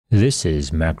This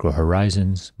is Macro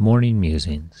Horizons Morning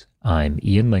Musings. I'm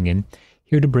Ian Lingen,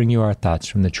 here to bring you our thoughts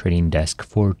from the trading desk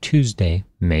for Tuesday,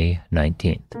 May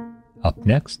 19th. Up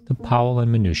next, the Powell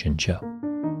and Mnuchin Show.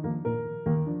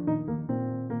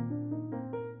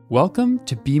 Welcome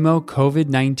to BMO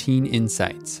COVID-19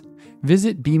 Insights.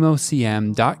 Visit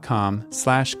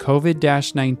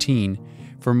bmocm.com/COVID-19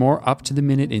 for more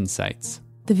up-to-the-minute insights.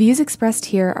 The views expressed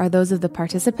here are those of the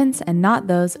participants and not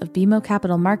those of BMO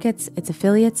Capital Markets, its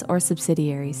affiliates, or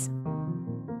subsidiaries.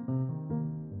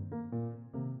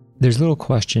 There's little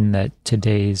question that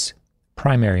today's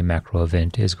primary macro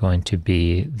event is going to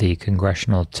be the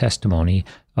congressional testimony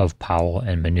of Powell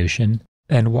and Mnuchin.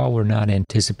 And while we're not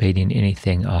anticipating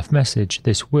anything off message,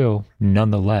 this will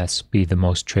nonetheless be the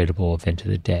most tradable event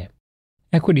of the day.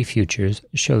 Equity futures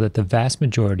show that the vast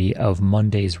majority of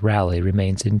Monday's rally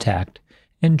remains intact,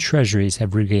 and treasuries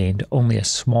have regained only a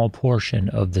small portion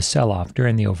of the sell-off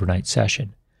during the overnight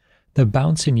session. The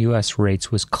bounce in U.S.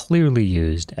 rates was clearly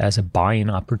used as a buying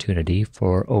opportunity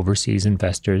for overseas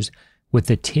investors, with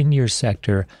the 10-year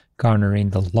sector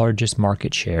garnering the largest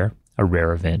market share, a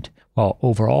rare event, while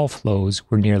overall flows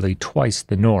were nearly twice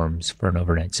the norms for an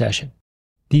overnight session.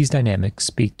 These dynamics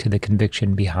speak to the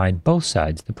conviction behind both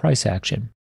sides of the price action.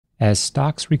 As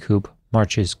stocks recoup,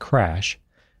 markets crash,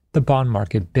 the bond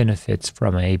market benefits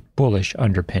from a bullish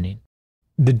underpinning.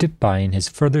 The dip buying has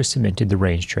further cemented the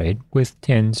range trade, with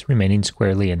 10s remaining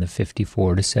squarely in the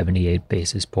 54 to 78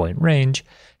 basis point range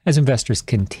as investors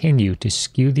continue to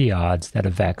skew the odds that a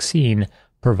vaccine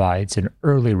provides an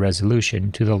early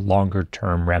resolution to the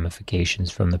longer-term ramifications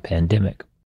from the pandemic.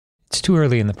 It's too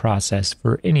early in the process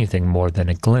for anything more than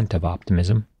a glint of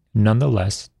optimism.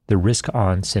 Nonetheless, the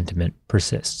risk-on sentiment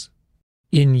persists.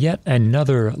 In yet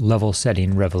another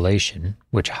level-setting revelation,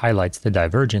 which highlights the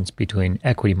divergence between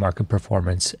equity market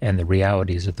performance and the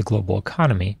realities of the global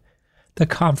economy, the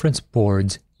Conference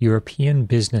Board's European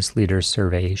Business Leaders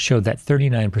Survey showed that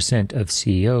 39% of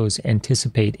CEOs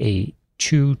anticipate a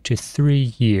 2 to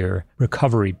 3 year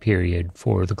recovery period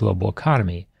for the global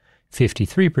economy.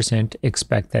 53%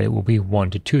 expect that it will be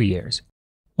 1 to 2 years.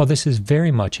 While this is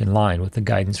very much in line with the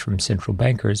guidance from central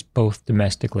bankers, both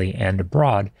domestically and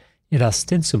abroad, it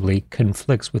ostensibly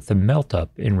conflicts with the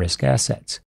melt-up in risk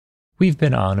assets. We've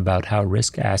been on about how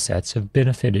risk assets have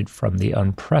benefited from the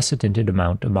unprecedented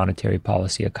amount of monetary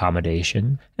policy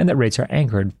accommodation and that rates are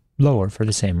anchored lower for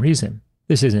the same reason.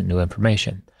 This isn't new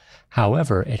information.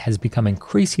 However, it has become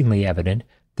increasingly evident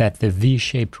that the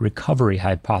V-shaped recovery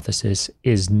hypothesis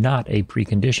is not a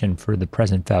precondition for the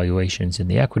present valuations in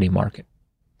the equity market.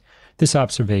 This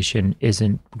observation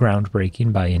isn't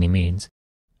groundbreaking by any means.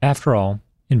 After all,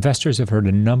 investors have heard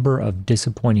a number of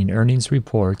disappointing earnings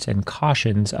reports and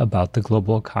cautions about the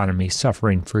global economy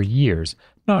suffering for years,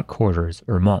 not quarters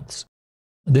or months.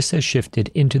 This has shifted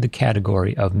into the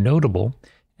category of notable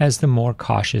as the more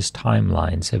cautious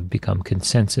timelines have become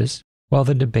consensus, while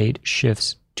the debate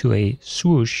shifts to a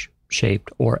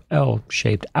swoosh-shaped or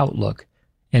L-shaped outlook,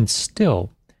 and still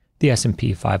the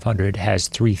S&P 500 has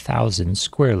 3,000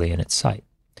 squarely in its sight.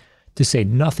 To say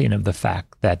nothing of the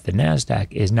fact that the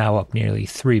Nasdaq is now up nearly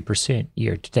 3%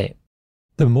 year-to-date.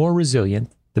 The more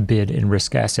resilient the bid in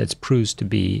risk assets proves to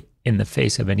be in the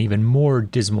face of an even more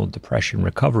dismal depression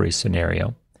recovery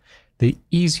scenario, the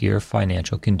easier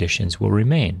financial conditions will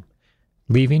remain,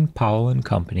 leaving Powell and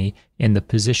company in the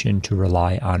position to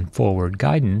rely on forward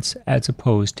guidance as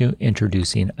opposed to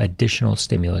introducing additional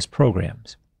stimulus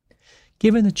programs.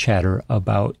 Given the chatter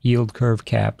about yield curve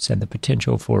caps and the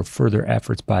potential for further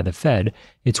efforts by the Fed,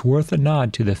 it's worth a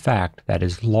nod to the fact that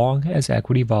as long as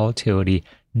equity volatility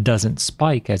doesn't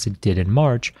spike as it did in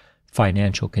March,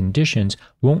 financial conditions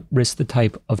won't risk the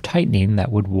type of tightening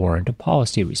that would warrant a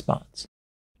policy response.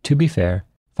 To be fair,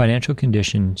 financial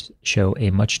conditions show a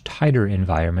much tighter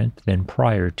environment than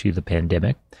prior to the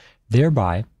pandemic,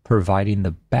 thereby providing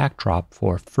the backdrop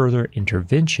for further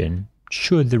intervention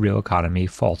should the real economy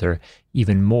falter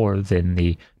even more than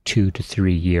the 2 to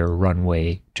 3 year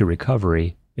runway to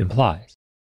recovery implies.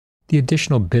 The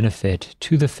additional benefit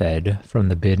to the Fed from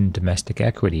the bid in domestic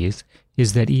equities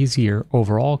is that easier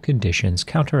overall conditions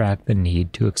counteract the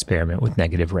need to experiment with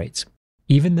negative rates.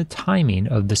 Even the timing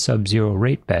of the sub-zero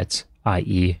rate bets,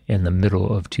 i.e. in the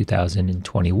middle of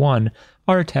 2021,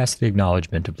 are a tacit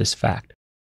acknowledgement of this fact.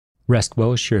 Rest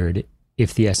well assured,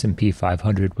 if the S&P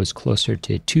 500 was closer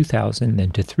to 2,000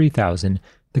 than to 3,000,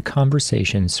 the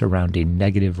conversation surrounding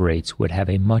negative rates would have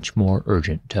a much more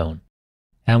urgent tone.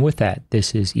 And with that,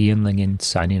 this is Ian Lingen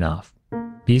signing off.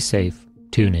 Be safe,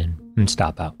 tune in, and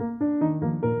stop out.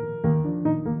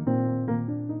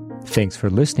 Thanks for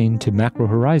listening to Macro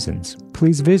Horizons.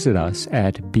 Please visit us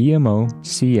at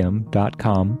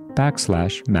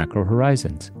bmocm.com/Macro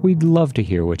Horizons. We'd love to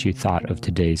hear what you thought of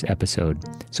today's episode,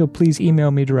 so please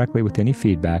email me directly with any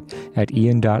feedback at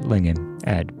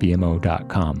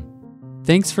ian.lingen@bmo.com.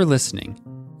 Thanks for listening.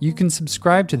 You can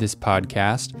subscribe to this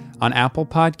podcast on Apple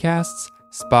Podcasts,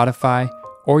 Spotify,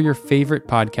 or your favorite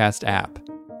podcast app.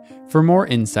 For more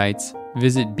insights,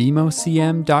 visit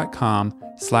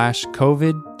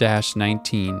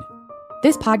bmocm.com/COVID-19.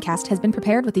 This podcast has been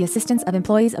prepared with the assistance of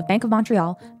employees of Bank of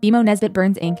Montreal, BMO Nesbitt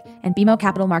Burns Inc., and BMO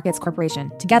Capital Markets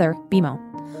Corporation, together, BMO.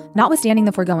 Notwithstanding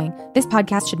the foregoing, this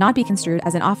podcast should not be construed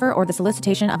as an offer or the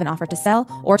solicitation of an offer to sell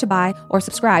or to buy or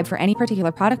subscribe for any particular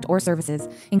product or services,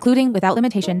 including, without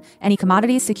limitation, any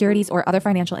commodities, securities, or other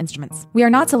financial instruments. We are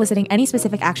not soliciting any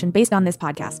specific action based on this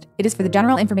podcast. It is for the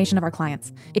general information of our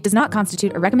clients. It does not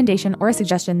constitute a recommendation or a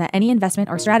suggestion that any investment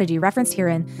or strategy referenced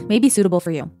herein may be suitable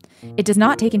for you. It does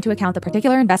not take into account the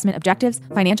particular investment objectives,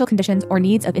 financial conditions, or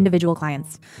needs of individual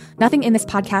clients. Nothing in this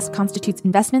podcast constitutes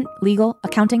investment, legal,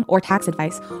 accounting, or tax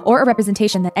advice, or a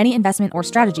representation that any investment or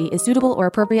strategy is suitable or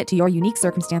appropriate to your unique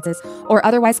circumstances, or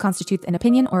otherwise constitutes an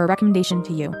opinion or a recommendation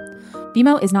to you.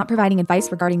 BMO is not providing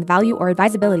advice regarding the value or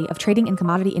advisability of trading in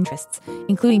commodity interests,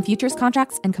 including futures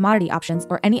contracts and commodity options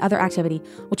or any other activity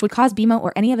which would cause BMO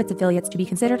or any of its affiliates to be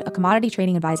considered a commodity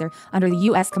trading advisor under the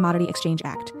U.S. Commodity Exchange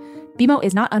Act. BMO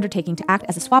is not undertaking to act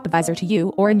as a swap advisor to you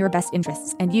or in your best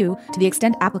interests, and you, to the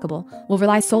extent applicable, will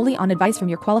rely solely on advice from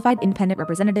your qualified independent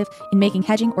representative in making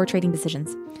hedging or trading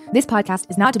decisions. This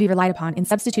podcast is not to be relied upon in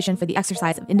substitution for the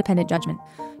exercise of independent judgment.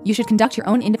 You should conduct your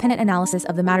own independent analysis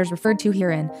of the matters referred to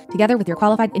herein, together with your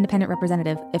qualified independent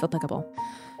representative, if applicable.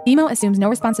 BMO assumes no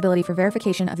responsibility for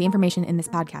verification of the information in this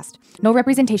podcast. No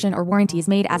representation or warranty is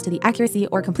made as to the accuracy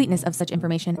or completeness of such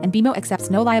information, and BMO accepts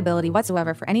no liability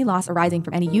whatsoever for any loss arising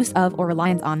from any use of or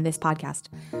reliance on this podcast.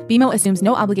 BMO assumes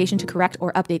no obligation to correct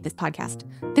or update this podcast.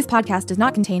 This podcast does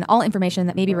not contain all information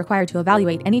that may be required to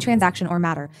evaluate any transaction or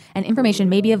matter, and information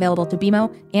may be available to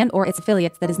BMO and or its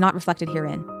affiliates that is not reflected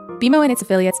herein. BMO and its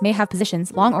affiliates may have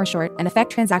positions, long or short, and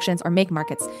affect transactions or make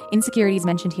markets in securities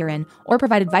mentioned herein, or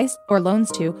provide advice or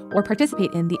loans to, or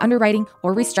participate in the underwriting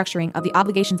or restructuring of the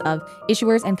obligations of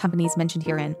issuers and companies mentioned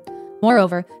herein.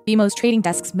 Moreover, BMO's trading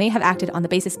desks may have acted on the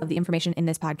basis of the information in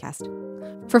this podcast.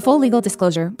 For full legal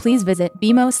disclosure, please visit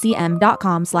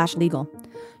bmocm.com/legal.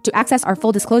 To access our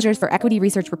full disclosures for equity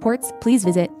research reports, please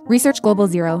visit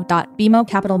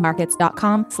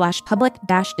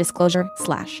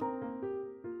researchglobalzero.bmocapitalmarkets.com/public-disclosure/.